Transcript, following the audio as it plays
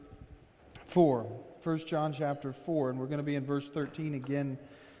4. 1 John chapter 4, and we're going to be in verse 13 again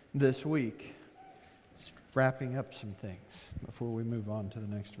this week. Just wrapping up some things before we move on to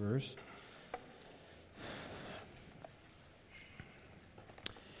the next verse.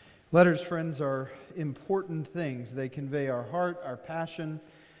 Letters, friends, are important things. They convey our heart, our passion,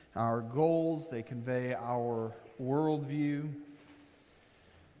 our goals. They convey our worldview.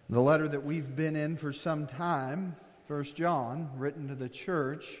 The letter that we've been in for some time, 1 John, written to the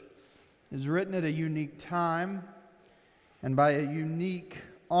church, is written at a unique time and by a unique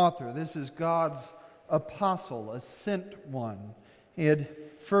author. This is God's apostle, a sent one. He had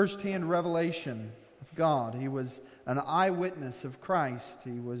first-hand revelation of God. He was an eyewitness of Christ.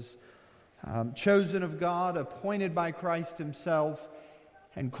 He was chosen of God, appointed by Christ Himself,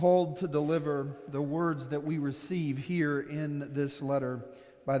 and called to deliver the words that we receive here in this letter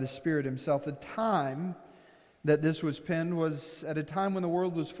by the Spirit Himself. The time that this was penned was at a time when the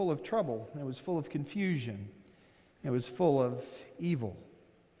world was full of trouble. It was full of confusion. It was full of evil.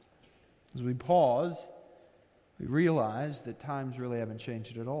 As we pause, we realize that times really haven't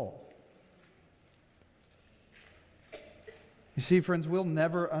changed at all. You see, friends, we'll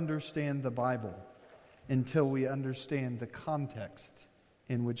never understand the Bible until we understand the context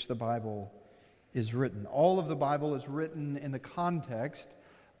in which the Bible is written. All of the Bible is written in the context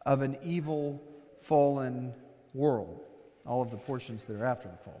of an evil, fallen world. All of the portions that are after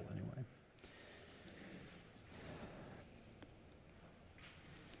the fall, anyway.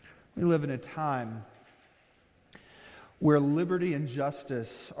 We live in a time where liberty and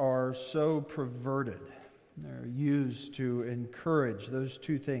justice are so perverted. They're used to encourage those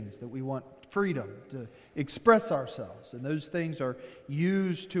two things, that we want freedom to express ourselves. And those things are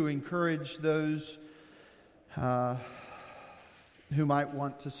used to encourage those who might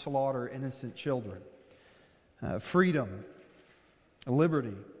want to slaughter innocent children. Freedom,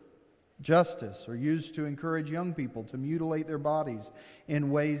 liberty, justice are used to encourage young people to mutilate their bodies in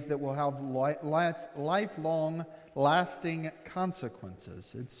ways that will have lifelong, lasting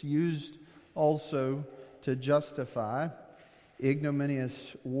consequences. It's used also to justify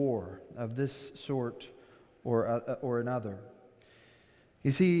ignominious war of this sort or another.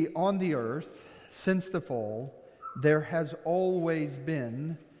 You see, on the earth, since the fall, there has always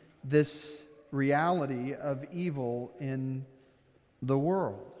been this reality of evil in the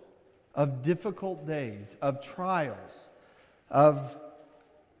world, of difficult days, of trials, of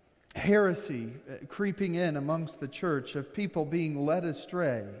heresy creeping in amongst the church, of people being led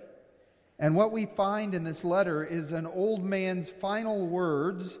astray. And what we find in this letter is an old man's final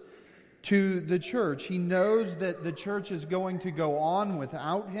words to the church. He knows that the church is going to go on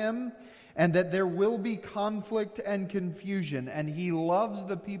without him, and that there will be conflict and confusion. And he loves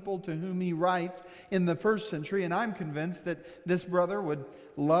the people to whom he writes in the first century. And I'm convinced that this brother would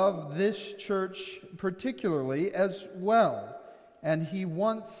love this church particularly as well. And he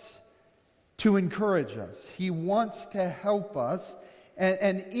wants to encourage us. He wants to help us.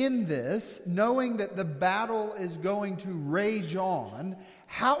 And in this, knowing that the battle is going to rage on,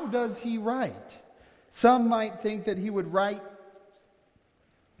 how does he write? Some might think that he would write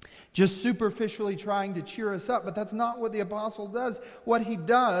just superficially trying to cheer us up, but that's not what the apostle does. What he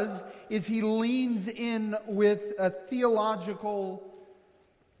does is he leans in with a theological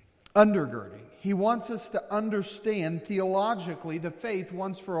undergirding. He wants us to understand theologically the faith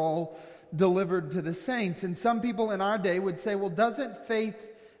once for all delivered to the saints. And some people in our day would say, well, doesn't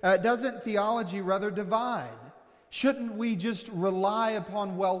theology rather divide? Shouldn't we just rely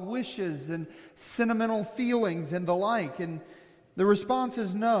upon well wishes and sentimental feelings and the like? And the response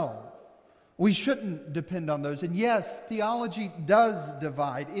is no. We shouldn't depend on those. And yes, theology does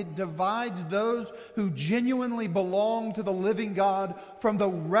divide. It divides those who genuinely belong to the living God from the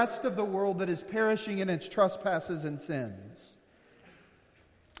rest of the world that is perishing in its trespasses and sins.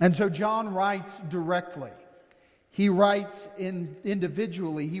 And so John writes directly. He writes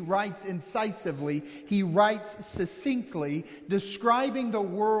individually. He writes incisively. He writes succinctly, describing the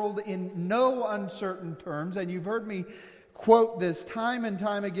world in no uncertain terms. And you've heard me quote this time and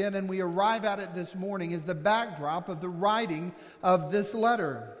time again, and we arrive at it this morning as the backdrop of the writing of this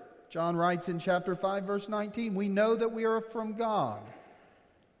letter. John writes in chapter 5, verse 19, "We know that we are from God,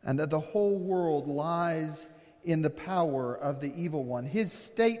 and that the whole world lies in the power of the evil one." His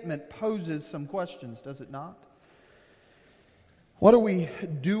statement poses some questions, does it not? What are we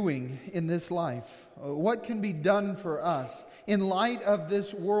doing in this life? What can be done for us in light of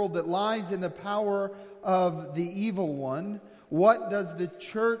this world that lies in the power of the evil one? What does the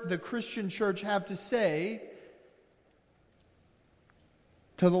church, the Christian church, have to say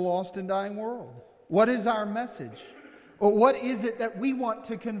to the lost and dying world? What is our message? Or what is it that we want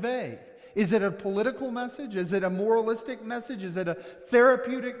to convey? Is it a political message? Is it a moralistic message? Is it a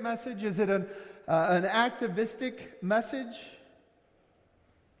therapeutic message? Is it an activistic message?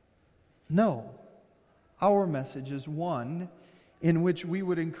 No. Our message is one in which we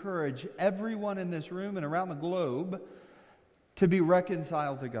would encourage everyone in this room and around the globe to be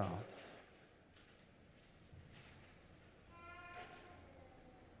reconciled to God.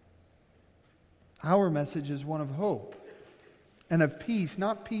 Our message is one of hope and of peace,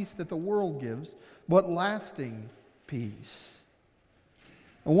 not peace that the world gives, but lasting peace.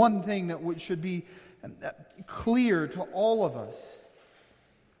 One thing that should be clear to all of us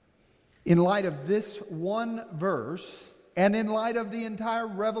in light of this one verse and in light of the entire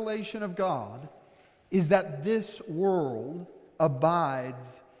revelation of God is that this world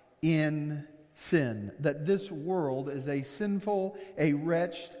abides in sin. That this world is a sinful, a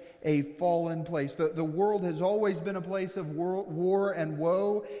wretched, a fallen place. The world has always been a place of war and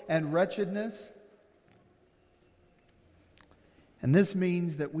woe and wretchedness. And this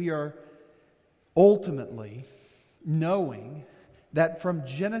means that we are ultimately knowing that from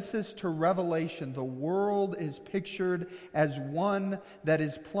Genesis to Revelation, the world is pictured as one that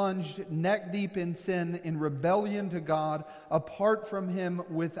is plunged neck deep in sin, in rebellion to God, apart from Him,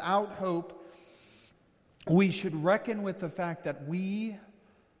 without hope. We should reckon with the fact that we,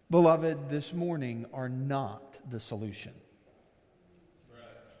 beloved, this morning are not the solution. Right.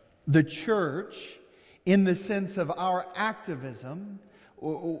 The church, in the sense of our activism,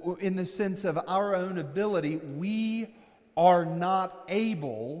 or in the sense of our own ability, we are not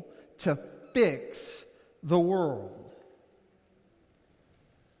able to fix the world.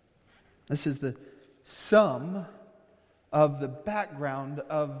 This is the sum of the background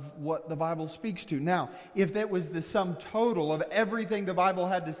of what the Bible speaks to. Now, if that was the sum total of everything the Bible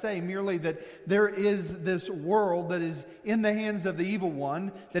had to say, merely that there is this world that is in the hands of the evil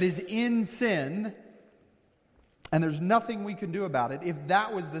one, that is in sin, and there's nothing we can do about it, if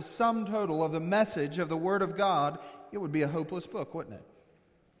that was the sum total of the message of the Word of God, it would be a hopeless book, wouldn't it?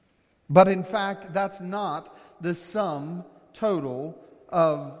 But in fact, that's not the sum total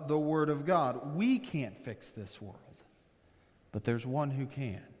of the Word of God. We can't fix this world, but there's one who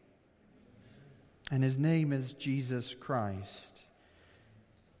can. And His name is Jesus Christ.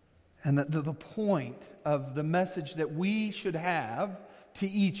 And the point of the message that we should have to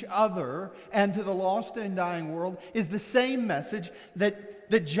each other and to the lost and dying world is the same message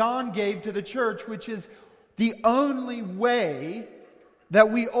that John gave to the church, which is the only way that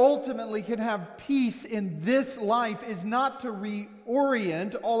we ultimately can have peace in this life is not to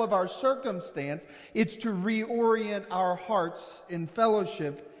reorient all of our circumstance, it's to reorient our hearts in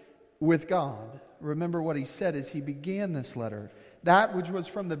fellowship with God. Remember what he said as he began this letter. That which was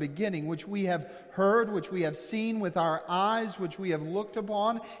from the beginning, which we have heard, which we have seen with our eyes, which we have looked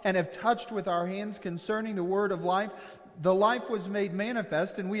upon and have touched with our hands concerning the word of life. The life was made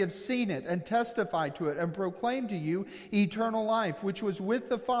manifest, and we have seen it and testified to it and proclaimed to you eternal life, which was with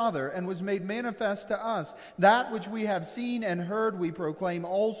the Father and was made manifest to us. That which we have seen and heard we proclaim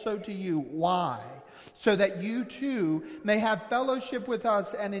also to you. Why? So that you too may have fellowship with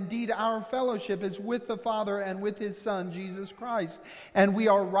us, and indeed our fellowship is with the Father and with His Son, Jesus Christ. And we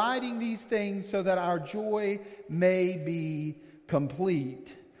are writing these things so that our joy may be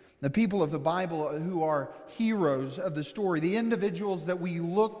complete. The people of the Bible who are heroes of the story, the individuals that we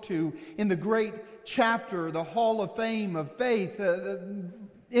look to in the great chapter, the Hall of Fame of faith,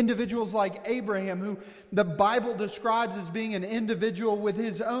 individuals like Abraham, who the Bible describes as being an individual with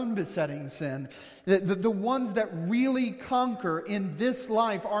his own besetting sin. The ones that really conquer in this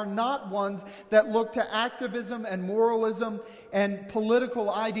life are not ones that look to activism and moralism and political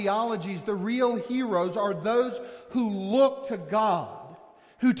ideologies. The real heroes are those who look to God,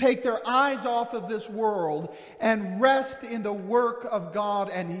 who take their eyes off of this world and rest in the work of God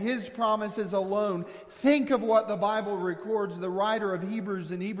and His promises alone. Think of what the Bible records, the writer of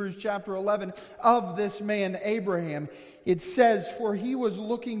Hebrews in Hebrews chapter 11, of this man Abraham. It says, "For he was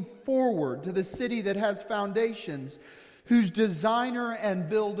looking forward to the city that has foundations, whose designer and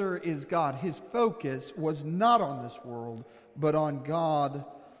builder is God." His focus was not on this world, but on God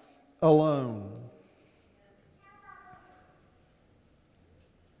alone.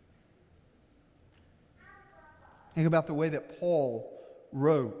 Think about the way that Paul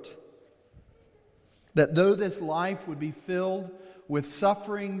wrote. That though this life would be filled with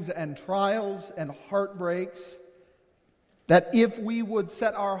sufferings and trials and heartbreaks, that if we would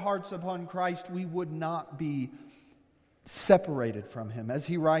set our hearts upon Christ, we would not be separated from Him. As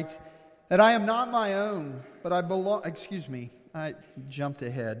he writes, that I am not my own, but I belong... I jumped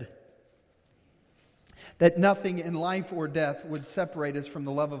ahead. that nothing in life or death would separate us from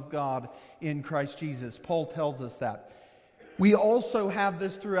the love of God in Christ Jesus. Paul tells us that. We also have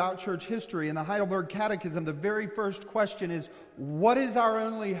this throughout church history. In the Heidelberg Catechism, the very first question is, what is our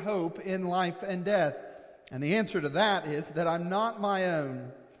only hope in life and death? And the answer to that is that I'm not my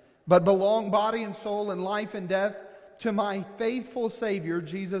own, but belong body and soul in life and death to my faithful Savior,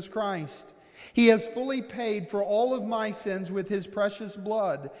 Jesus Christ. He has fully paid for all of my sins with His precious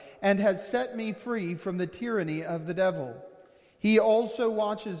blood and has set me free from the tyranny of the devil. He also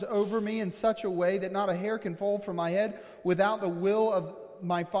watches over me in such a way that not a hair can fall from my head without the will of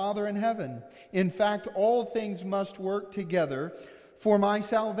my Father in heaven. In fact, all things must work together for my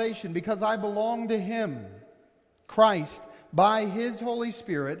salvation because I belong to Him. Christ, by His Holy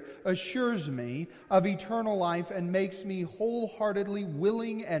Spirit, assures me of eternal life and makes me wholeheartedly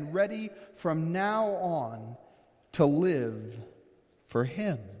willing and ready from now on to live for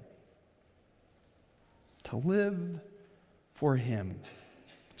Him. To live for Him.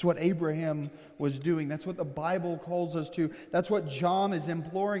 It's what Abraham was doing. That's what the Bible calls us to. That's what John is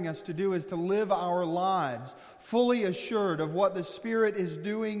imploring us to do, is to live our lives fully assured of what the Spirit is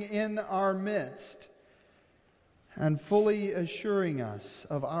doing in our midst and fully assuring us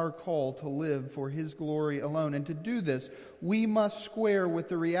of our call to live for His glory alone. And to do this, we must square with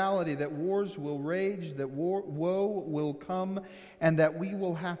the reality that wars will rage, that woe will come, and that we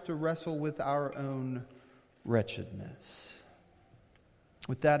will have to wrestle with our own wretchedness.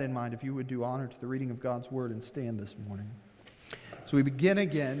 With that in mind, if you would do honor to the reading of God's Word and stand this morning. So we begin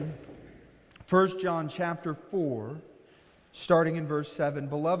again, 1 John chapter 4, starting in verse 7.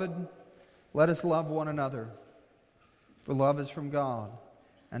 Beloved, let us love one another, for love is from God.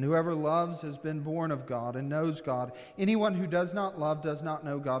 And whoever loves has been born of God and knows God. Anyone who does not love does not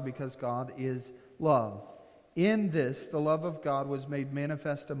know God, because God is love. In this, the love of God was made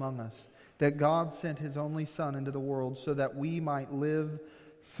manifest among us, that God sent His only Son into the world so that we might live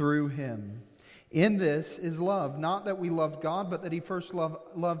through Him. In this is love, not that we loved God, but that He first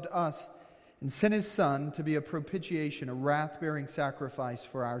loved us and sent His Son to be a propitiation, a wrath-bearing sacrifice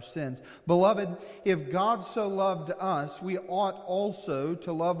for our sins. Beloved, if God so loved us, we ought also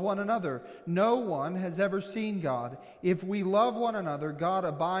to love one another. No one has ever seen God. If we love one another, God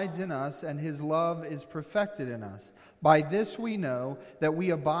abides in us, and His love is perfected in us. By this we know that we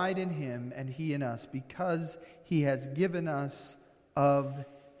abide in Him and He in us, because He has given us of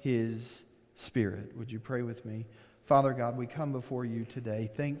His Spirit. Would you pray with me? Father God, we come before You today,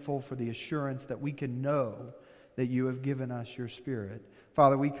 thankful for the assurance that we can know that You have given us Your Spirit.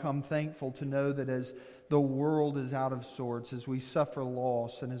 Father, we come thankful to know that as the world is out of sorts, as we suffer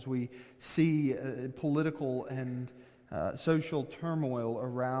loss, and as we see political and social turmoil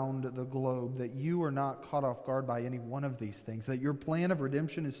around the globe, that You are not caught off guard by any one of these things, that Your plan of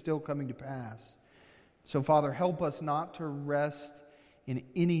redemption is still coming to pass. So, Father, help us not to rest in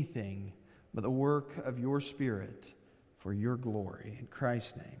anything but the work of Your Spirit for Your glory. In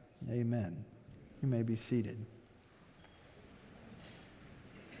Christ's name, amen. You may be seated.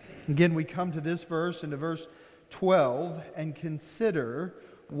 Again, we come to this verse and to verse 12 and consider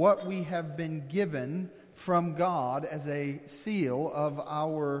what we have been given from God as a seal of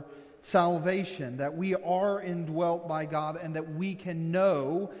our salvation, that we are indwelt by God and that we can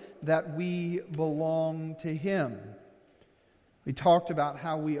know that we belong to Him. We talked about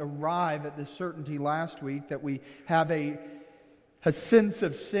how we arrive at this certainty last week, that we have a sense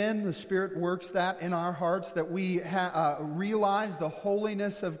of sin. The Spirit works that in our hearts, that we realize the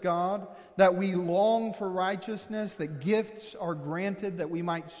holiness of God, that we long for righteousness, that gifts are granted that we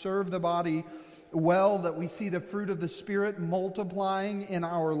might serve the body well, that we see the fruit of the Spirit multiplying in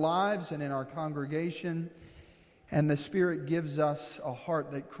our lives and in our congregation, and the Spirit gives us a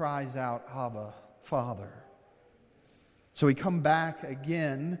heart that cries out, Abba, Father. So we come back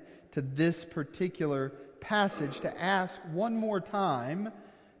again to this particular passage to ask one more time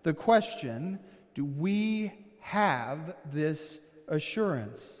the question, do we have this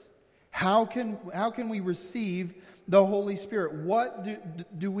assurance? How can we receive the Holy Spirit?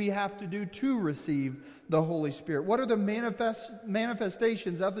 What do we have to do to receive the Holy Spirit? What are the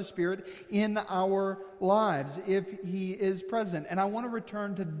manifestations of the Spirit in our lives if He is present? And I want to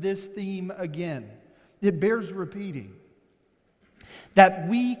return to this theme again. It bears repeating. That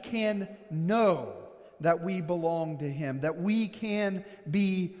we can know that we belong to Him, that we can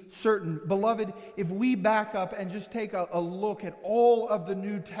be certain. Beloved, if we back up and just take a look at all of the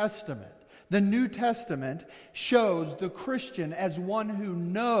New Testament, the New Testament shows the Christian as one who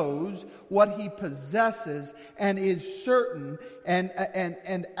knows what he possesses and is certain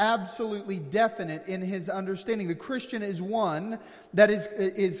and absolutely definite in his understanding. The Christian is one that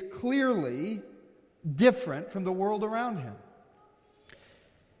is clearly different from the world around him.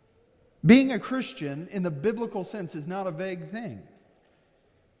 Being a Christian in the biblical sense is not a vague thing.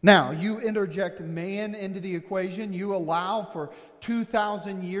 Now, you interject man into the equation, you allow for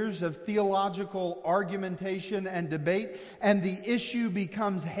 2,000 years of theological argumentation and debate, and the issue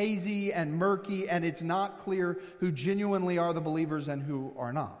becomes hazy and murky, and it's not clear who genuinely are the believers and who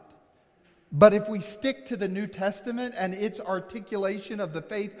are not. But if we stick to the New Testament and its articulation of the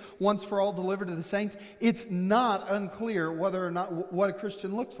faith once for all delivered to the saints, it's not unclear whether or not what a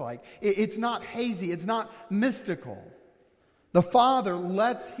Christian looks like. It's not hazy. It's not mystical. The Father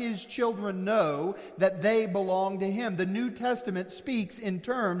lets His children know that they belong to Him. The New Testament speaks in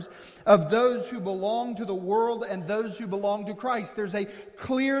terms of those who belong to the world and those who belong to Christ. There's a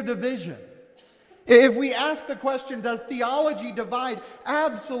clear division. If we ask the question, does theology divide?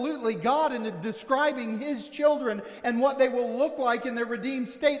 Absolutely. God, in describing His children and what they will look like in their redeemed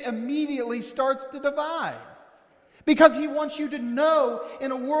state, immediately starts to divide. Because He wants you to know,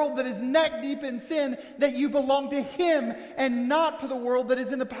 in a world that is neck deep in sin, that you belong to Him and not to the world that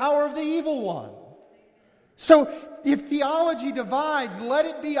is in the power of the evil one. So, if theology divides, let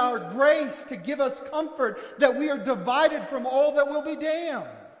it be our grace to give us comfort that we are divided from all that will be damned.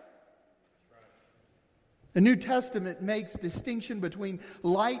 The New Testament makes distinction between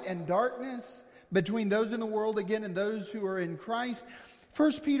light and darkness, between those in the world again and those who are in Christ.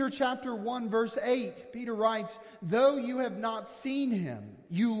 1 Peter chapter 1 verse 8, Peter writes, "Though you have not seen Him,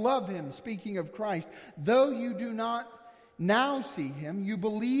 you love Him," speaking of Christ. "Though you do not now see Him, you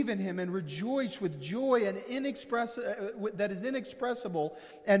believe in Him and rejoice with joy and that is inexpressible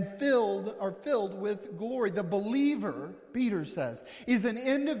and filled with glory." The believer, Peter says, is an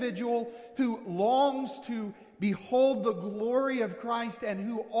individual who longs to behold the glory of Christ and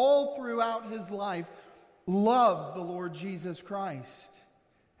who all throughout his life loves the Lord Jesus Christ.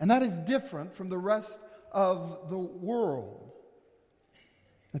 And that is different from the rest of the world.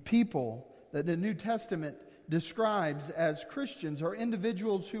 The people that the New Testament describes as Christians are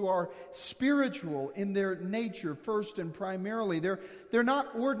individuals who are spiritual in their nature first and primarily. They're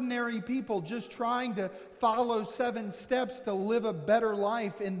not ordinary people just trying to follow 7 steps to live a better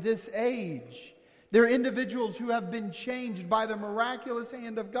life in this age. They're individuals who have been changed by the miraculous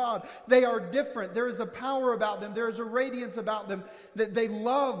hand of God. They are different. There is a power about them. There is a radiance about them. That they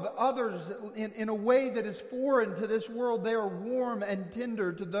love others in a way that is foreign to this world. They are warm and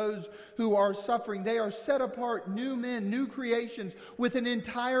tender to those who are suffering. They are set apart, new men, new creations with an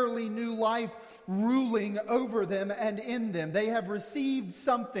entirely new life ruling over them and in them. They have received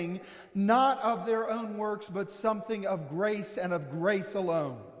something not of their own works, but something of grace and of grace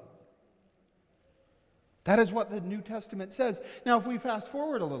alone. That is what the New Testament says. Now, if we fast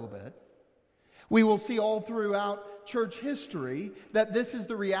forward a little bit, we will see all throughout church history that this is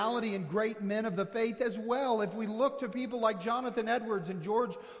the reality in great men of the faith as well. If we look to people like Jonathan Edwards and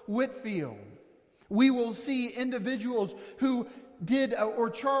George Whitefield, we will see individuals who did, or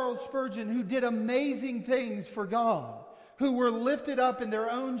Charles Spurgeon, who did amazing things for God, who were lifted up in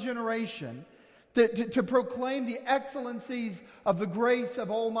their own generation to proclaim the excellencies of the grace of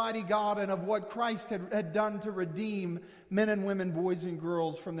Almighty God and of what Christ had done to redeem men and women, boys and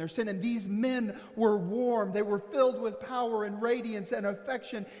girls from their sin. And these men were warm. They were filled with power and radiance and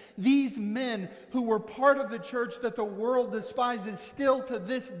affection. These men who were part of the church that the world despises still to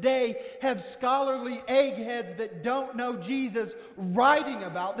this day have scholarly eggheads that don't know Jesus writing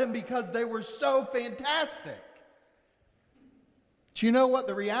about them because they were so fantastic. Do you know what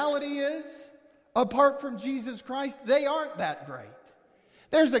the reality is? Apart from Jesus Christ, they aren't that great.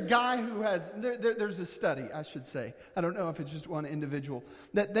 There's a guy who has, there's a study, I should say. I don't know if it's just one individual.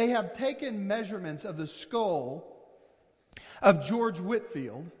 That they have taken measurements of the skull of George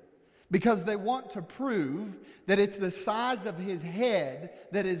Whitefield because they want to prove that it's the size of his head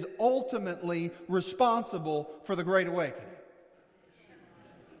that is ultimately responsible for the Great Awakening.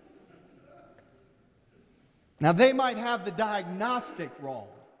 Now, they might have the diagnostic wrong,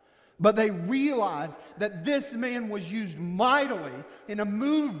 but they realized that this man was used mightily in a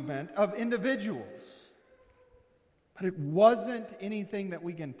movement of individuals. But it wasn't anything that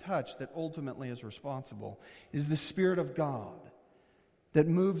we can touch that ultimately is responsible. It is the Spirit of God that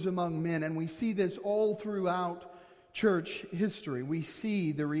moves among men. And we see this all throughout church history. We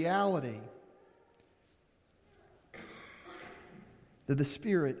see the reality that the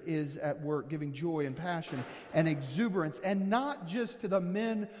Spirit is at work giving joy and passion and exuberance, and not just to the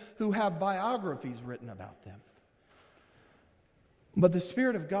men who have biographies written about them. But the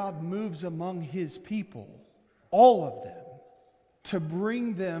Spirit of God moves among His people, all of them, to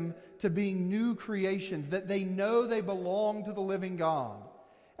bring them to being new creations, that they know they belong to the living God,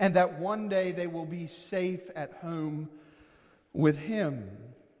 and that one day they will be safe at home with Him.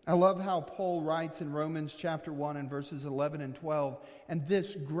 I love how Paul writes in Romans chapter 1 and verses 11 and 12, and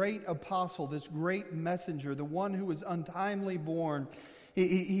this great apostle, this great messenger, the one who was untimely born,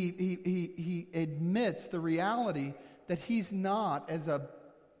 he admits the reality that he's not, as a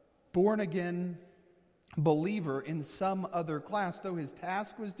born-again believer, in some other class. Though his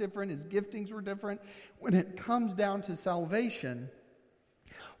task was different, his giftings were different, when it comes down to salvation,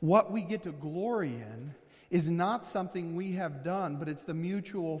 what we get to glory in is not something we have done, but it's the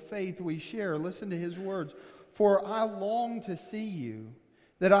mutual faith we share. Listen to his words. For I long to see you,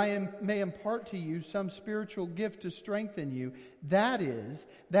 that I may impart to you some spiritual gift to strengthen you. That is,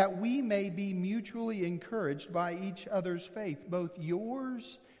 that we may be mutually encouraged by each other's faith, both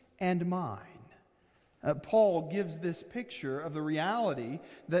yours and mine. Paul gives this picture of the reality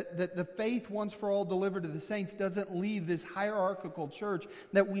that the faith once for all delivered to the saints doesn't leave this hierarchical church,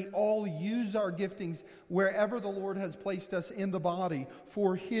 that we all use our giftings wherever the Lord has placed us in the body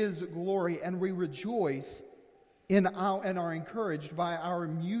for His glory, and we rejoice and are encouraged by our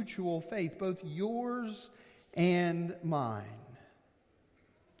mutual faith, both yours and mine.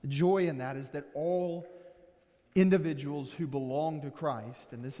 The joy in that is that all individuals who belong to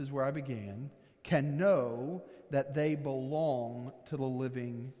Christ, and this is where I began, can know that they belong to the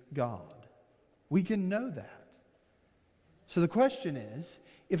living God. We can know that. So the question is,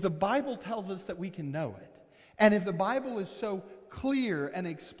 if the Bible tells us that we can know it, and if the Bible is so clear and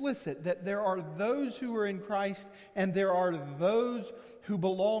explicit that there are those who are in Christ and there are those who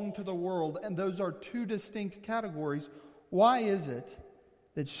belong to the world, and those are two distinct categories, why is it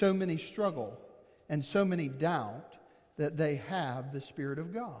that so many struggle and so many doubt that they have the Spirit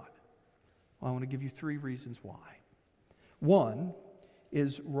of God? Well, I want to give you 3 reasons why. One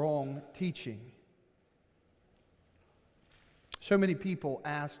is wrong teaching. So many people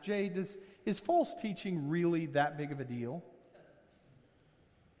ask, Jay, is false teaching really that big of a deal?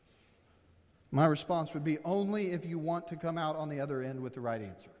 My response would be, only if you want to come out on the other end with the right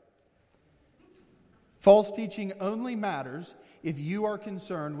answer. False teaching only matters if you are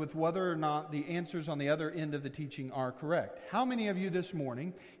concerned with whether or not the answers on the other end of the teaching are correct. How many of you this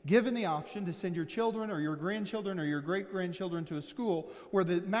morning, given the option to send your children or your grandchildren or your great-grandchildren to a school where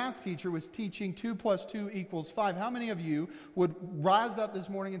the math teacher was teaching 2 + 2 = 5, how many of you would rise up this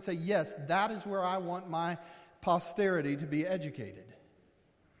morning and say, yes, that is where I want my posterity to be educated?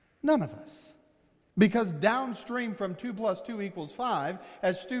 None of us. Because downstream from 2 + 2 = 5,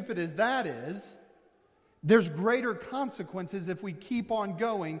 as stupid as that is, there's greater consequences if we keep on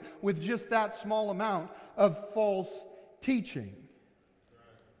going with just that small amount of false teaching.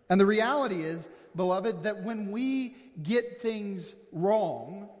 And the reality is, beloved, that when we get things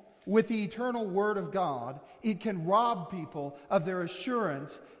wrong with the eternal Word of God, it can rob people of their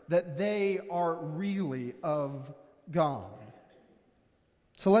assurance that they are really of God.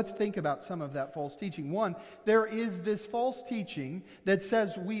 So let's think about some of that false teaching. One, there is this false teaching that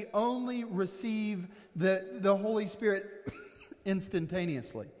says we only receive the Holy Spirit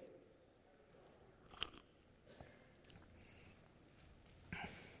instantaneously.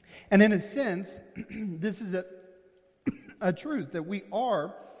 And in a sense, this is a truth, that we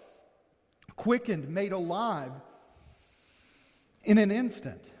are quickened, made alive in an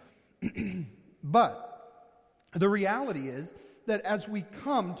instant. But the reality is that as we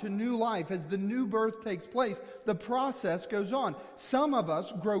come to new life, as the new birth takes place, the process goes on. Some of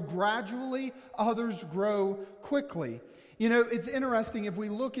us grow gradually, others grow quickly. You know, it's interesting, if we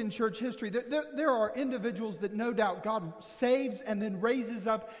look in church history, there are individuals that no doubt God saves and then raises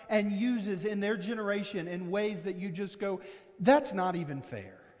up and uses in their generation in ways that you just go, that's not even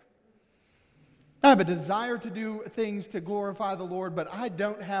fair. I have a desire to do things to glorify the Lord, but I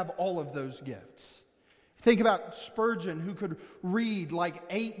don't have all of those gifts. Think about Spurgeon, who could read like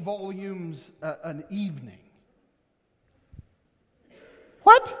 8 volumes an evening.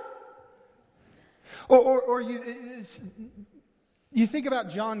 What? Or you think about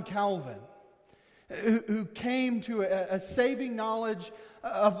John Calvin, who came to a saving knowledge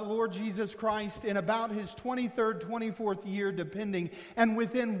of the Lord Jesus Christ in about his 23rd, 24th year, depending. And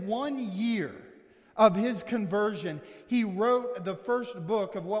within 1 year of his conversion, he wrote the first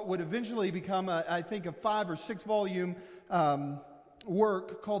book of what would eventually become, I think, a 5 or 6 volume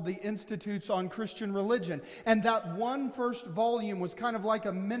work called The Institutes on Christian Religion. And that one first volume was kind of like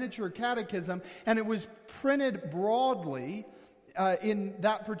a miniature catechism, and it was printed broadly in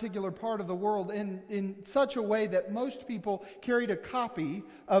that particular part of the world in such a way that most people carried a copy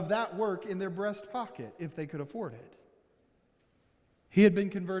of that work in their breast pocket if they could afford it. He had been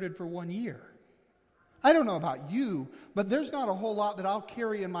converted for 1 year. I don't know about you, but there's not a whole lot that I'll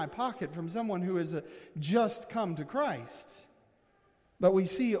carry in my pocket from someone who has just come to Christ. But we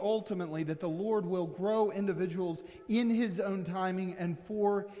see ultimately that the Lord will grow individuals in His own timing and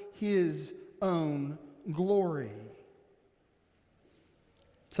for His own glory.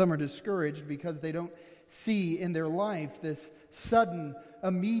 Some are discouraged because they don't see in their life this sudden,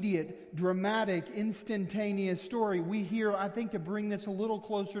 immediate, dramatic, instantaneous story. We hear, I think to bring this a little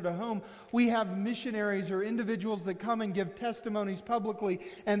closer to home, we have missionaries or individuals that come and give testimonies publicly,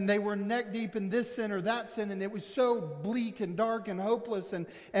 and they were neck deep in this sin or that sin, and it was so bleak and dark and hopeless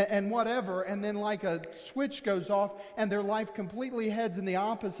and whatever, and then like a switch goes off, and their life completely heads in the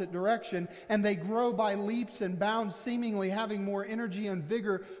opposite direction, and they grow by leaps and bounds, seemingly having more energy and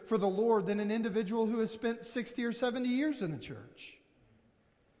vigor for the Lord than an individual who has spent 60 or 70 years in the church.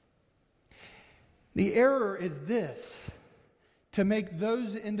 The error is this: to make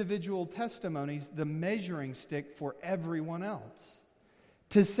those individual testimonies the measuring stick for everyone else.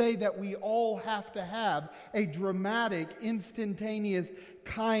 To say that we all have to have a dramatic, instantaneous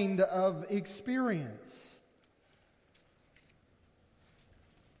kind of experience.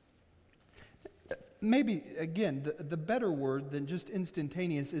 Maybe, again, the better word than just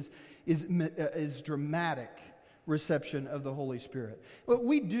instantaneous is dramatic reception of the Holy Spirit. But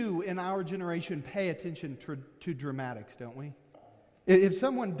we do, in our generation, pay attention to dramatics, don't we? If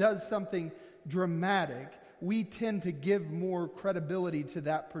someone does something dramatic, we tend to give more credibility to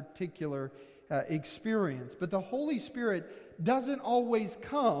that particular experience. But the Holy Spirit doesn't always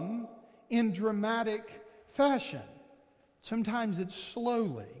come in dramatic fashion. Sometimes it's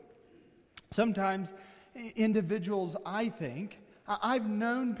slowly. Sometimes individuals, I think, I've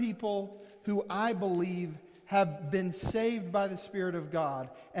known people who I believe have been saved by the Spirit of God,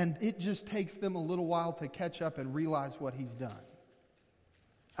 and it just takes them a little while to catch up and realize what He's done.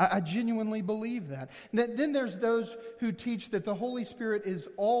 I genuinely believe that. Then there's those who teach that the Holy Spirit is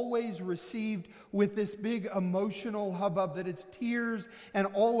always received with this big emotional hubbub, that it's tears and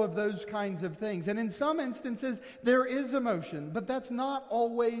all of those kinds of things. And in some instances, there is emotion, but that's not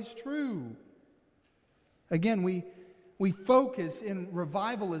always true. Again, we focus in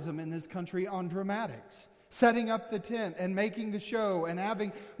revivalism in this country on dramatics. Setting up the tent and making the show and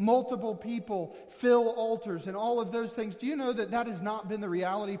having multiple people fill altars and all of those things. Do you know that that has not been the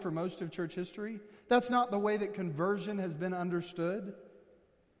reality for most of church history? That's not the way that conversion has been understood.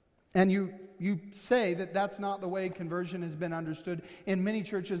 And you say that that's not the way conversion has been understood in many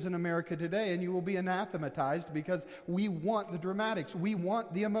churches in America today, and you will be anathematized because we want the dramatics. We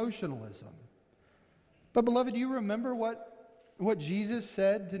want the emotionalism. But beloved, do you remember what Jesus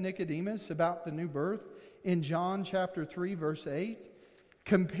said to Nicodemus about the new birth? In John chapter 3, verse 8,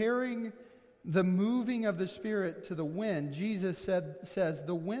 comparing the moving of the Spirit to the wind, Jesus says,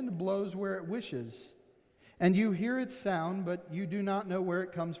 "The wind blows where it wishes, and you hear its sound, but you do not know where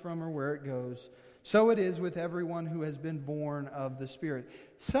it comes from or where it goes. So it is with everyone who has been born of the Spirit."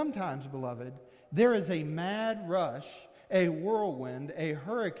 Sometimes, beloved, there is a mad rush, a whirlwind, a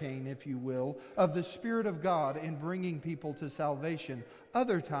hurricane, if you will, of the Spirit of God in bringing people to salvation.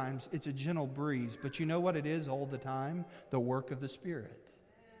 Other times, it's a gentle breeze. But you know what it is all the time? The work of the Spirit.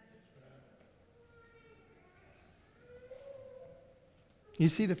 You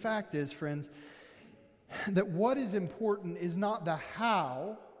see, the fact is, friends, that what is important is not the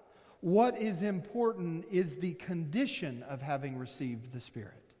how. What is important is the condition of having received the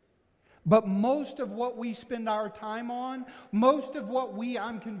Spirit. But most of what we spend our time on, most of what we,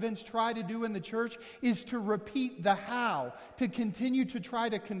 I'm convinced, try to do in the church is to repeat the how, to continue to try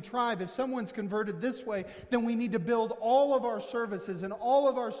to contrive. If someone's converted this way, then we need to build all of our services and all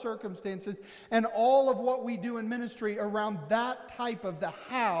of our circumstances and all of what we do in ministry around that type of the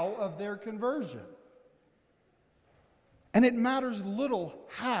how of their conversion. And it matters little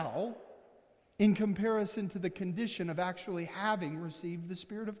how in comparison to the condition of actually having received the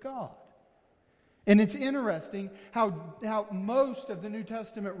Spirit of God. And it's interesting how most of the New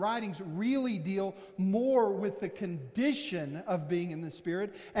Testament writings really deal more with the condition of being in the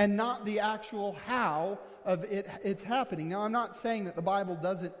Spirit and not the actual how of it's happening. Now, I'm not saying that the Bible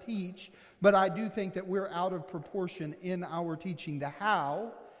doesn't teach, but I do think that we're out of proportion in our teaching. The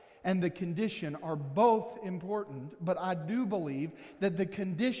how and the condition are both important, but I do believe that the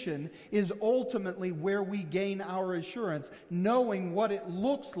condition is ultimately where we gain our assurance, knowing what it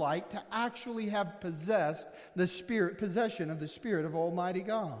looks like to actually have possessed the Spirit, possession of the Spirit of Almighty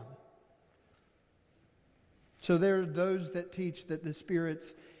God. So there are those that teach that the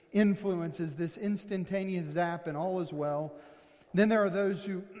Spirit's influence is this instantaneous zap and all is well. Then there are those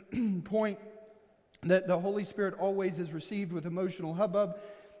who point that the Holy Spirit always is received with emotional hubbub.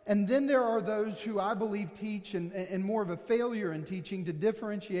 And then there are those who I believe teach, and more of a failure in teaching, to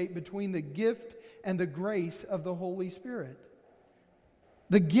differentiate between the gift and the grace of the Holy Spirit.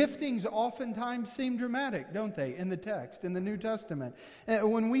 The giftings oftentimes seem dramatic, don't they, in the text, in the New Testament.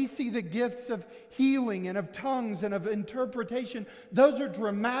 When we see the gifts of healing and of tongues and of interpretation, those are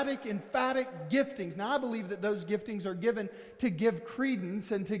dramatic, emphatic giftings. Now, I believe that those giftings are given to give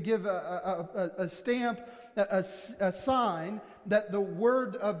credence and to give a stamp, a sign that the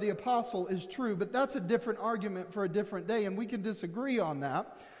word of the apostle is true. But that's a different argument for a different day, and we can disagree on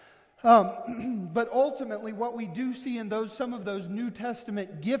that. But ultimately, what we do see in some of those New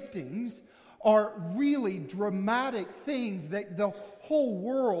Testament giftings are really dramatic things that the whole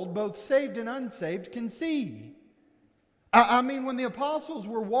world, both saved and unsaved, can see. I mean, when the apostles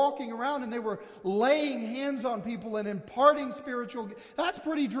were walking around and they were laying hands on people and imparting spiritual, that's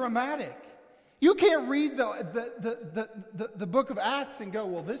pretty dramatic. You can't read the book of Acts and go,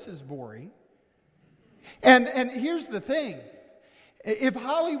 well, this is boring. And here's the thing. If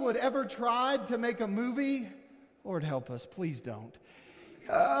Hollywood ever tried to make a movie, Lord help us, please don't,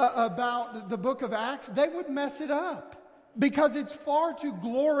 about the book of Acts, they would mess it up because it's far too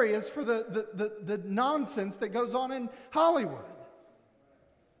glorious for the nonsense that goes on in Hollywood.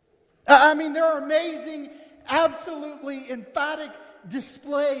 I mean, there are amazing, absolutely emphatic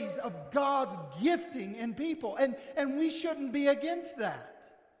displays of God's gifting in people, and we shouldn't be against that.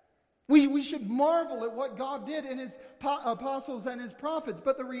 We should marvel at what God did in His apostles and His prophets.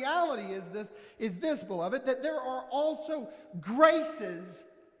 But the reality is this, beloved, that there are also graces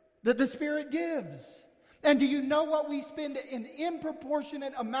that the Spirit gives. And do you know what we spend an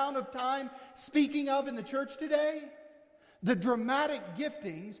disproportionate amount of time speaking of in the church today? The dramatic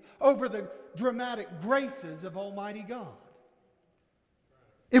giftings over the dramatic graces of Almighty God.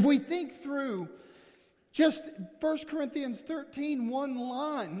 If we think through just 1 Corinthians 13,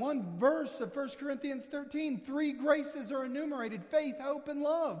 one verse of 1 Corinthians 13, 3 graces are enumerated: faith, hope, and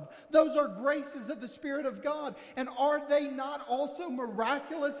love. Those are graces of the Spirit of God. And are they not also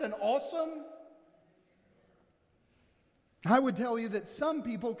miraculous and awesome? I would tell you that some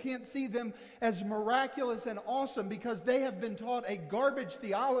people can't see them as miraculous and awesome because they have been taught a garbage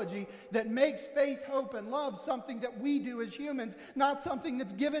theology that makes faith, hope, and love something that we do as humans, not something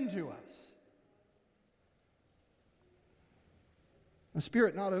that's given to us. The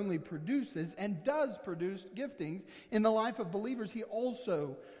Spirit not only produces and does produce giftings in the life of believers, He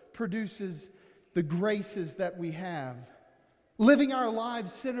also produces the graces that we have. Living our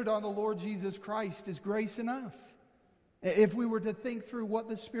lives centered on the Lord Jesus Christ is grace enough, if we were to think through what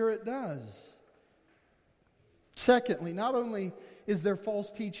the Spirit does. Secondly, not only is there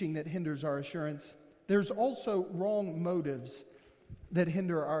false teaching that hinders our assurance, there's also wrong motives that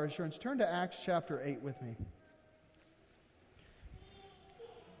hinder our assurance. Turn to Acts chapter 8 with me.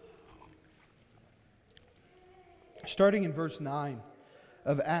 Starting in verse 9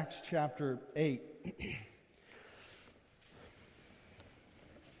 of Acts chapter 8.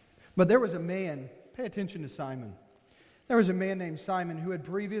 But there was a man, pay attention to Simon. There was a man named Simon who had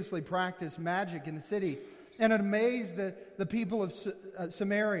previously practiced magic in the city and had amazed the people of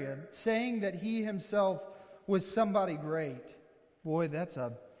Samaria, saying that he himself was somebody great. Boy, that's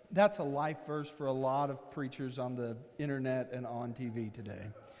a life verse for a lot of preachers on the internet and on TV today.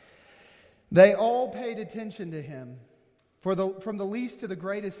 They all paid attention to him, from the least to the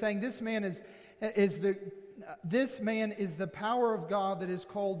greatest, saying, "This man is the power of God that is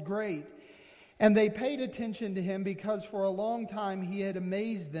called great." And they paid attention to him because for a long time he had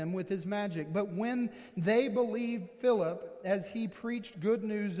amazed them with his magic. But when they believed Philip as he preached good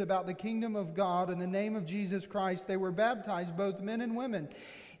news about the kingdom of God in the name of Jesus Christ, they were baptized, both men and women.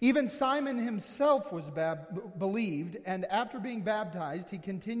 Even Simon himself was believed, and after being baptized, he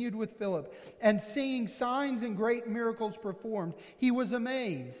continued with Philip. And seeing signs and great miracles performed, he was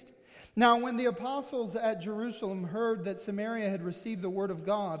amazed. Now when the apostles at Jerusalem heard that Samaria had received the word of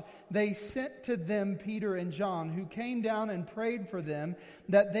God, they sent to them Peter and John, who came down and prayed for them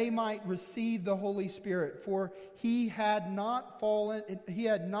that they might receive the Holy Spirit. For he had not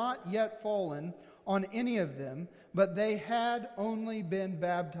yet fallen on any of them, but they had only been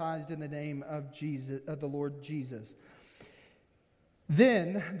baptized in the name of the Lord Jesus.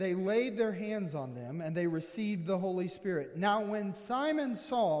 Then they laid their hands on them, and they received the Holy Spirit. Now when Simon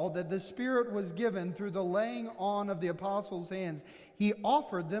saw that the Spirit was given through the laying on of the apostles' hands, he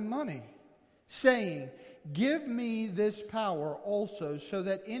offered them money, saying, "Give me this power also, so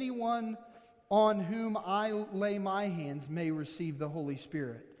that anyone on whom I lay my hands may receive the Holy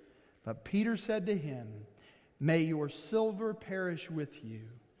Spirit." But Peter said to him, "May your silver perish with you,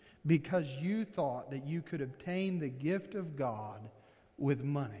 because you thought that you could obtain the gift of God with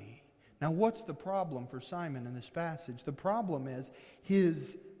money. Now, what's the problem for Simon in this passage? The problem is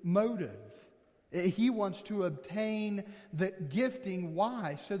his motive. He wants to obtain the gifting.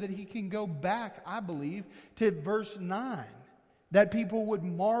 Why? So that he can go back, I believe, to verse 9. That people would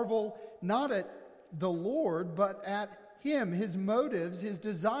marvel not at the Lord, but at Him. His motives, his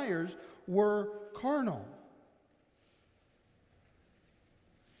desires were carnal.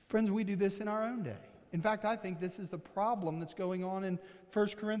 Friends, we do this in our own day. In fact, I think this is the problem that's going on in 1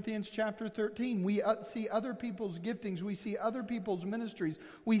 Corinthians chapter 13. We see other people's giftings. We see other people's ministries.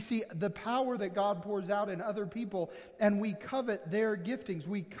 We see the power that God pours out in other people, and we covet their giftings.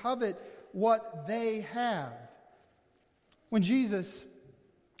 We covet what they have. When Jesus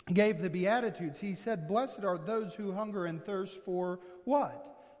gave the Beatitudes, He said, "Blessed are those who hunger and thirst for"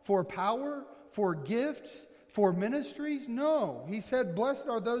 what? For power? For gifts? For ministries? No. He said, "Blessed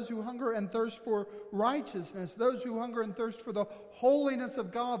are those who hunger and thirst for righteousness," those who hunger and thirst for the holiness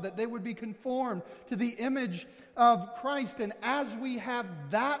of God, that they would be conformed to the image of Christ. And as we have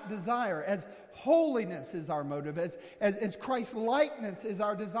that desire, as holiness is our motive, as Christ's likeness is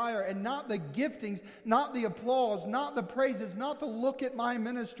our desire, and not the giftings, not the applause, not the praises, not the look at my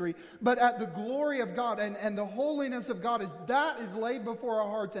ministry, but at the glory of God and the holiness of God, that is laid before our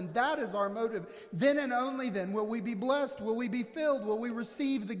hearts, and that is our motive, then and only then will we be blessed, will we be filled, will we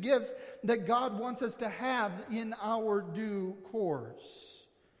receive the gifts that God wants us to have in our due course.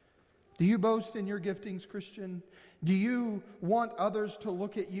 Do you boast in your giftings, Christian? Do you want others to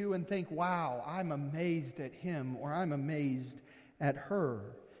look at you and think, "Wow, I'm amazed at him," or "I'm amazed at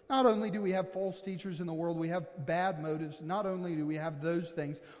her"? Not only do we have false teachers in the world, we have bad motives. Not only do we have those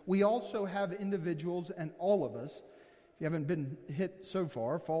things, we also have individuals, and all of us, if you haven't been hit so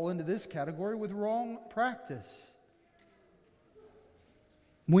far, fall into this category with wrong practice.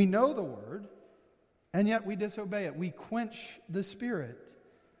 We know the Word, and yet we disobey it. We quench the Spirit.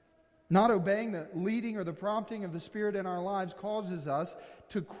 Not obeying the leading or the prompting of the Spirit in our lives causes us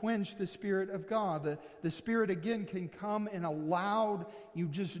to quench the Spirit of God. The Spirit, again, can come in a loud, you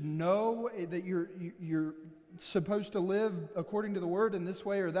just know that you're supposed to live according to the Word in this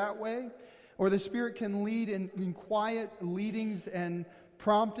way or that way. Or the Spirit can lead in quiet leadings and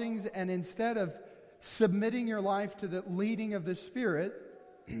promptings, and instead of submitting your life to the leading of the Spirit,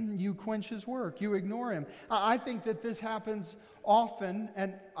 you quench His work. You ignore Him. I think that this happens often,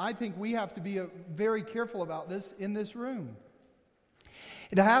 and I think we have to be very careful about this in this room.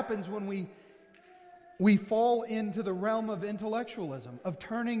 It happens when we fall into the realm of intellectualism, of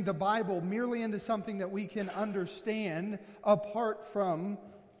turning the Bible merely into something that we can understand apart from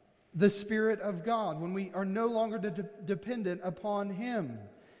the Spirit of God, when we are no longer dependent upon Him.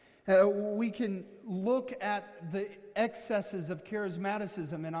 We can look at the excesses of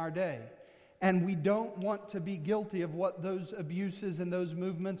charismaticism in our day, and we don't want to be guilty of what those abuses and those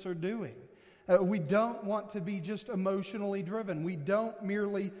movements are doing. We don't want to be just emotionally driven. We don't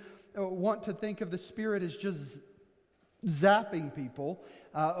merely want to think of the Spirit as just zapping people.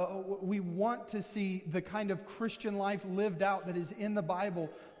 We want to see the kind of Christian life lived out that is in the Bible,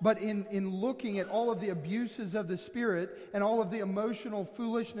 but in looking at all of the abuses of the Spirit and all of the emotional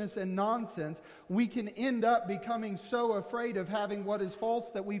foolishness and nonsense, we can end up becoming so afraid of having what is false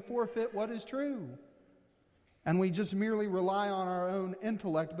that we forfeit what is true. And we just merely rely on our own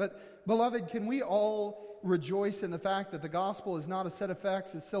intellect. But, beloved, can we all rejoice in the fact that the gospel is not a set of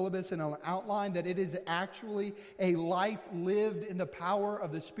facts, a syllabus, and an outline, that it is actually a life lived in the power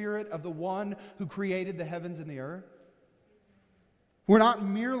of the Spirit of the one who created the heavens and the earth? We're not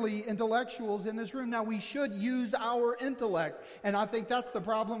merely intellectuals in this room. Now, we should use our intellect, and I think that's the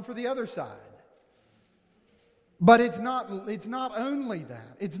problem for the other side. But it's not only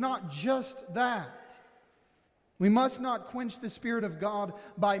that. It's not just that. We must not quench the Spirit of God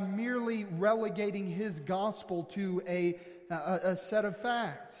by merely relegating His gospel to a set of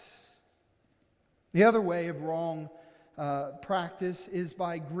facts. The other way of wrong practice is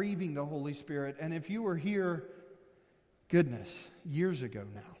by grieving the Holy Spirit. And if you were here, goodness, years ago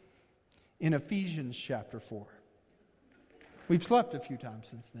now, in Ephesians chapter 4. We've slept a few times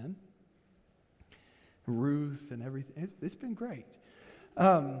since then. Ruth and everything. It's been great.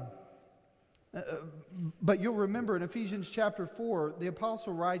 But you'll remember in Ephesians chapter 4, the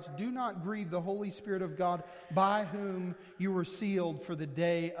apostle writes, "Do not grieve the Holy Spirit of God, by whom you were sealed for the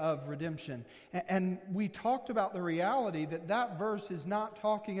day of redemption." And we talked about the reality that verse is not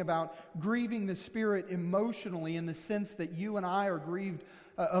talking about grieving the Spirit emotionally in the sense that you and I are grieved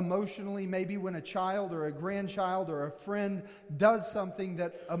emotionally, maybe when a child or a grandchild or a friend does something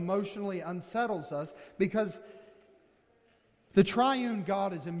that emotionally unsettles us, because the triune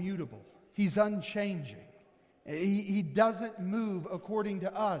God is immutable. He's unchanging. He doesn't move according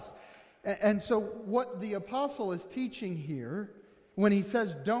to us. And so what the apostle is teaching here when he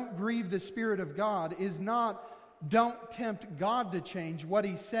says don't grieve the Spirit of God is not don't tempt God to change. What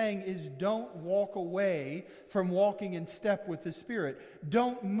he's saying is don't walk away from walking in step with the Spirit.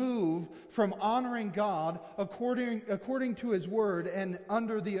 Don't move from honoring God according to His Word and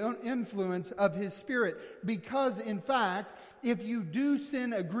under the influence of His Spirit. Because, in fact, if you do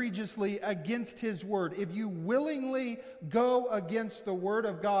sin egregiously against His Word, if you willingly go against the Word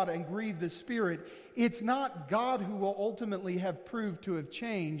of God and grieve the Spirit, it's not God who will ultimately have proved to have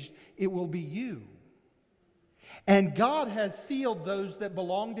changed. It will be you. And God has sealed those that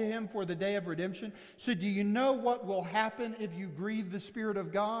belong to Him for the day of redemption. So do you know what will happen if you grieve the Spirit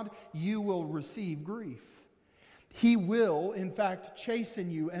of God? You will receive grief. He will, in fact, chasten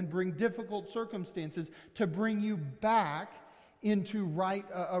you and bring difficult circumstances to bring you back into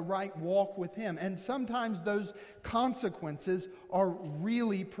a right walk with Him. And sometimes those consequences are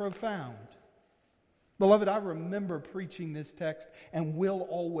really profound. Beloved, I remember preaching this text and will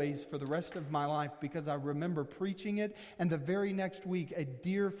always for the rest of my life, because I remember preaching it, and the very next week a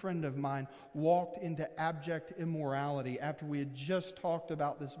dear friend of mine walked into abject immorality after we had just talked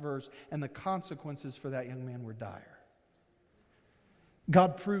about this verse, and the consequences for that young man were dire.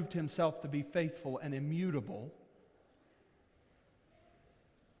 God proved Himself to be faithful and immutable,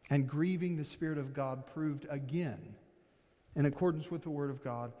 and grieving the Spirit of God proved again, in accordance with the Word of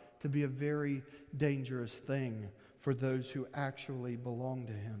God, to be a very dangerous thing for those who actually belong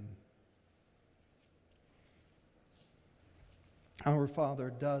to Him. Our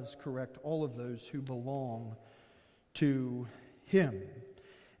Father does correct all of those who belong to Him.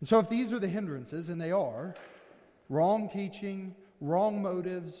 And so if these are the hindrances, and they are, wrong teaching, wrong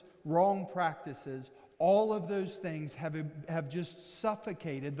motives, wrong practices, all of those things have just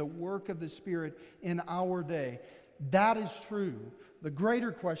suffocated the work of the Spirit in our day. That is true. The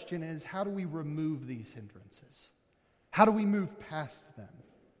greater question is, how do we remove these hindrances? How do we move past them?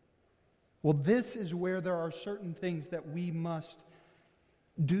 Well, this is where there are certain things that we must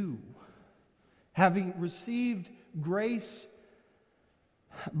do. Having received grace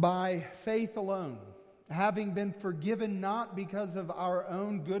by faith alone, having been forgiven not because of our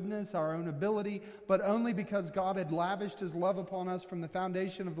own goodness, our own ability, but only because God had lavished His love upon us from the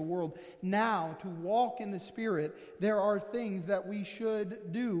foundation of the world. Now, to walk in the Spirit, there are things that we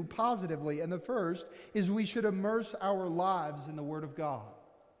should do positively. And the first is we should immerse our lives in the Word of God.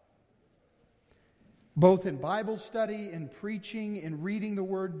 Both in Bible study, in preaching, in reading the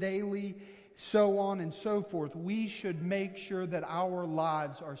Word daily, so on and so forth. We should make sure that our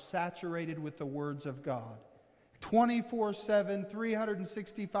lives are saturated with the words of God. 24/7,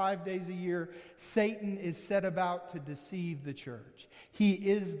 365 days a year, Satan is set about to deceive the church. He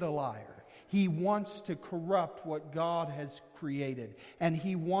is the liar. He wants to corrupt what God has created, and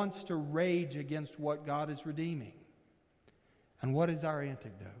he wants to rage against what God is redeeming. And what is our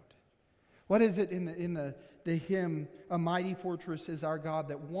antidote? What is it in the hymn, "A Mighty Fortress is Our God,"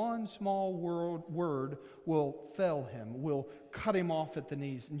 that one small word will fell him, will cut him off at the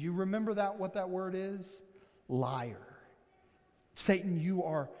knees? And do you remember what that word is? Liar. Satan, you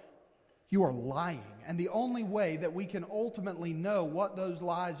are lying. And the only way that we can ultimately know what those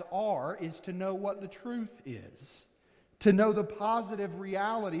lies are is to know what the truth is. To know the positive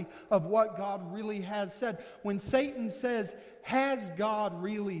reality of what God really has said. When Satan says, "Has God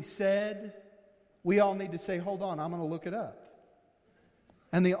really said?" we all need to say, "Hold on, I'm going to look it up."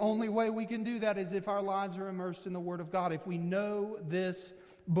 And the only way we can do that is if our lives are immersed in the Word of God, if we know this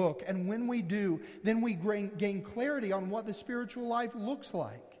book. And when we do, then we gain clarity on what the spiritual life looks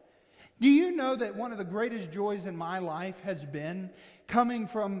like. Do you know that one of the greatest joys in my life has been coming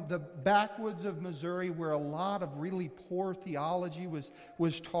from the backwoods of Missouri, where a lot of really poor theology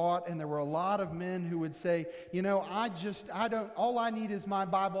was taught, and there were a lot of men who would say, all I need is my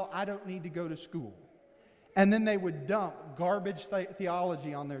Bible, I don't need to go to school. And then they would dump garbage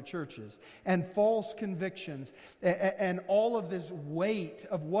theology on their churches and false convictions and all of this weight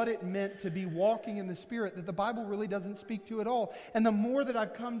of what it meant to be walking in the Spirit that the Bible really doesn't speak to at all. And the more that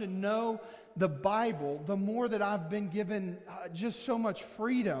I've come to know the Bible, the more that I've been given just so much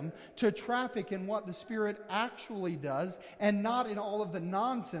freedom to traffic in what the Spirit actually does, and not in all of the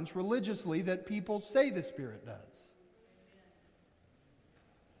nonsense religiously that people say the Spirit does.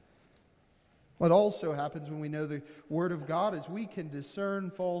 What also happens when we know the Word of God is we can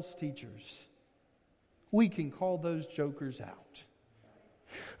discern false teachers. We can call those jokers out.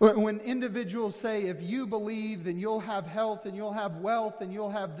 When individuals say, "If you believe, then you'll have health and you'll have wealth and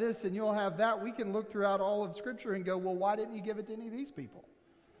you'll have this and you'll have that," we can look throughout all of Scripture and go, "Well, why didn't He give it to any of these people?"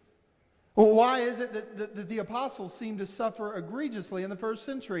 Well, why is it that the apostles seemed to suffer egregiously in the first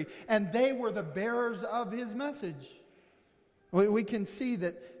century? And they were the bearers of His message. We can see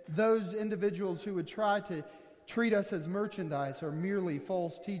that those individuals who would try to treat us as merchandise are merely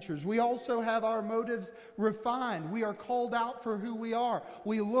false teachers. We also have our motives refined. We are called out for who we are.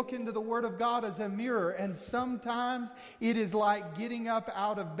 We look into the Word of God as a mirror, and sometimes it is like getting up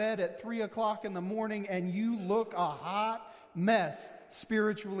out of bed at 3 o'clock in the morning and you look a hot mess,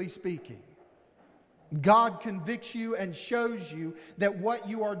 spiritually speaking. God convicts you and shows you that what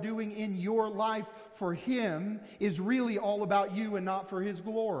you are doing in your life for Him is really all about you and not for His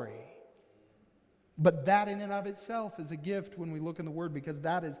glory. But that in and of itself is a gift when we look in the Word, because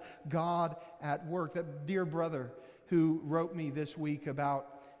that is God at work. That dear brother who wrote me this week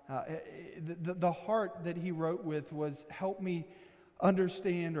about the heart that he wrote with was, help me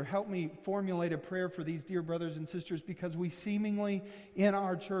understand or help me formulate a prayer for these dear brothers and sisters, because we seemingly in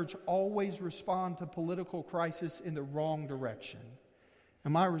our church always respond to political crisis in the wrong direction.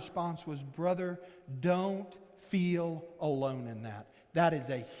 And my response was, brother, don't feel alone in that. That is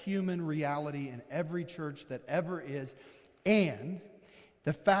a human reality in every church that ever is. And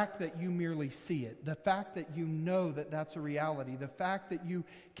the fact that you merely see it, the fact that you know that that's a reality, the fact that you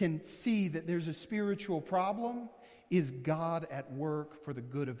can see that there's a spiritual problem is God at work for the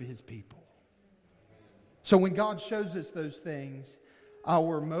good of His people. So when God shows us those things,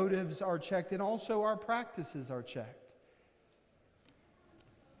 our motives are checked and also our practices are checked.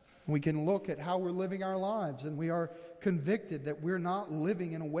 We can look at how we're living our lives, and we are convicted that we're not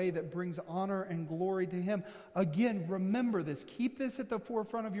living in a way that brings honor and glory to Him. Again, remember this. Keep this at the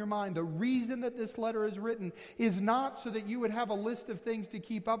forefront of your mind. The reason that this letter is written is not so that you would have a list of things to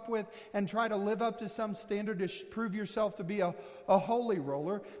keep up with and try to live up to some standard to prove yourself to be a holy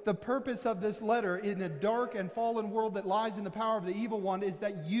roller. The purpose of this letter in a dark and fallen world that lies in the power of the evil one is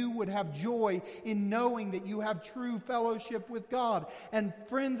that you would have joy in knowing that you have true fellowship with God. And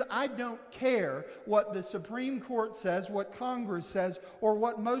friends, I don't care what the Supreme Court says, what Congress says, or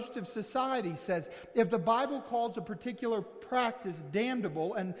what most of society says. If the Bible calls a particular practice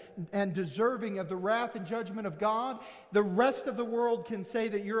damnable and deserving of the wrath and judgment of God, the rest of the world can say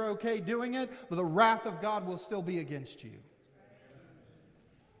that you're okay doing it, but the wrath of God will still be against you.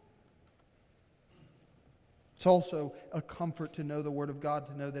 It's also a comfort to know the Word of God,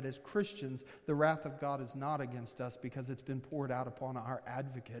 to know that as Christians, the wrath of God is not against us because it's been poured out upon our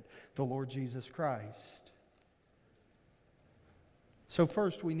advocate, the Lord Jesus Christ. So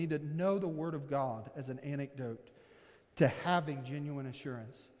first, we need to know the Word of God as an antidote to having genuine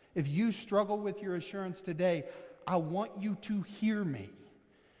assurance. If you struggle with your assurance today, I want you to hear me.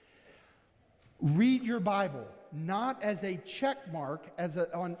 Read your Bible, not as a check mark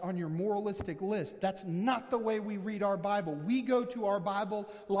on your moralistic list. That's not the way we read our Bible. We go to our Bible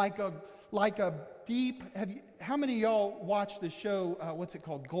like a deep... How many of y'all watch the show, what's it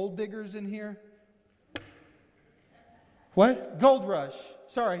called, Gold Diggers in here? What? Gold Rush.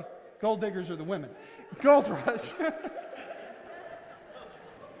 Sorry, Gold Diggers are the women. Gold Rush.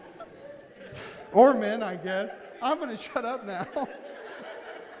 Or men, I guess. I'm going to shut up now.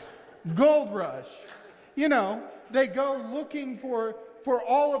 Gold Rush. You know, they go looking for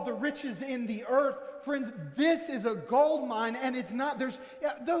all of the riches in the earth. Friends, this is a gold mine, and it's not,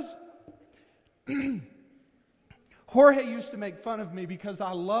 those... Jorge used to make fun of me because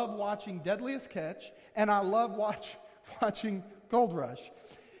I love watching Deadliest Catch, and I love watching Gold Rush.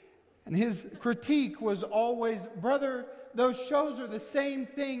 And his critique was always, brother, those shows are the same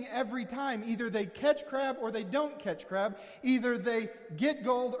thing every time. Either they catch crab or they don't catch crab. Either they get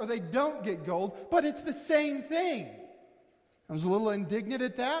gold or they don't get gold. But it's the same thing. I was a little indignant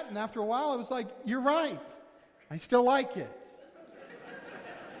at that. And after a while, I was like, you're right. I still like it.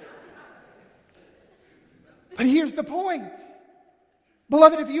 But here's the point.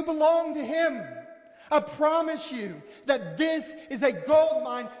 Beloved, if you belong to Him, I promise you that this is a gold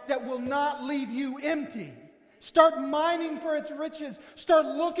mine that will not leave you empty. Start mining for its riches. Start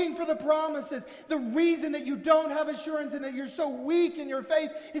looking for the promises. The reason that you don't have assurance and that you're so weak in your faith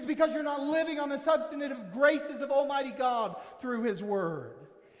is because you're not living on the substantive graces of Almighty God through His Word.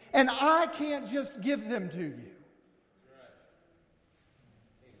 And I can't just give them to you.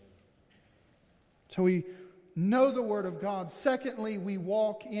 So we know the Word of God. Secondly, we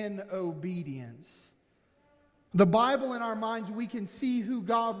walk in obedience. The Bible in our minds, we can see who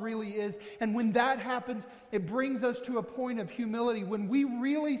God really is. And when that happens, it brings us to a point of humility. When we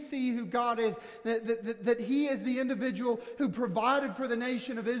really see who God is, that He is the individual who provided for the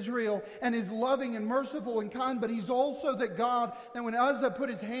nation of Israel and is loving and merciful and kind, but He's also that God, that when Uzzah put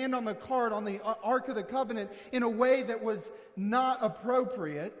his hand on the cart, on the Ark of the Covenant, in a way that was not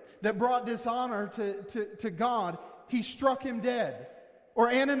appropriate, that brought dishonor to God, He struck him dead. Or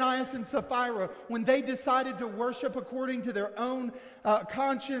Ananias and Sapphira, when they decided to worship according to their own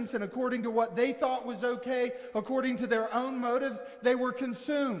conscience and according to what they thought was okay, according to their own motives, they were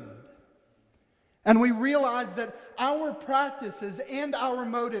consumed. And we realize that our practices and our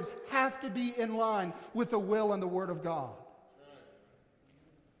motives have to be in line with the will and the Word of God.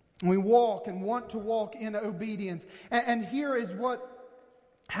 We walk and want to walk in obedience. And here is what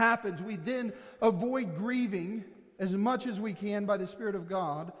happens. We then avoid grieving as much as we can by the Spirit of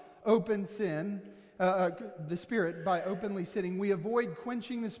God, open sin, the Spirit by openly sinning. We avoid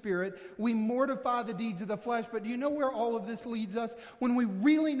quenching the Spirit. We mortify the deeds of the flesh. But do you know where all of this leads us? When we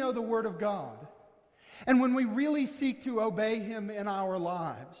really know the Word of God. And when we really seek to obey Him in our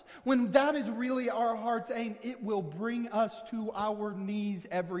lives. When that is really our heart's aim, it will bring us to our knees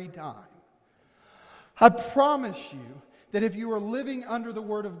every time. I promise you that if you are living under the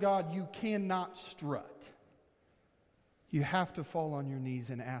Word of God, you cannot strut. You have to fall on your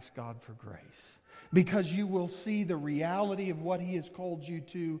knees and ask God for grace. Because you will see the reality of what He has called you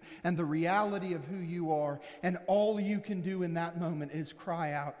to and the reality of who you are. And all you can do in that moment is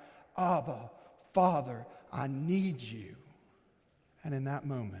cry out, Abba, Father, I need you. And in that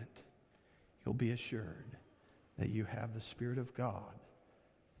moment, you'll be assured that you have the Spirit of God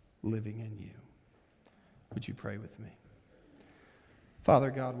living in you. Would you pray with me?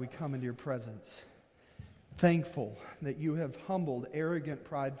 Father God, we come into your presence, thankful that you have humbled arrogant,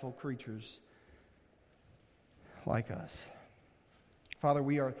 prideful creatures like us. Father,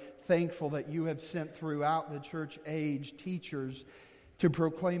 we are thankful that you have sent throughout the church age teachers to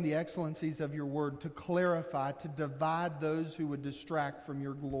proclaim the excellencies of your word, to clarify, to divide those who would distract from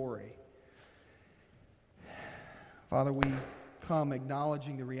your glory. Father, we come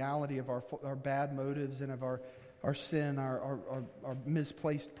acknowledging the reality of our bad motives and of our sin, our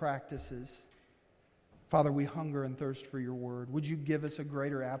misplaced practices. Father, we hunger and thirst for your word. Would you give us a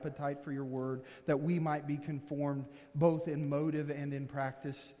greater appetite for your word, that we might be conformed both in motive and in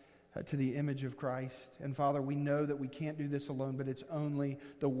practice to the image of Christ. And Father, we know that we can't do this alone, but it's only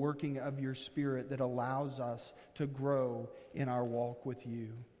the working of your Spirit that allows us to grow in our walk with you.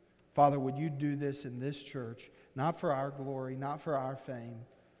 Father, would you do this in this church, not for our glory, not for our fame,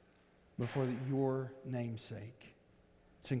 but for your name's sake.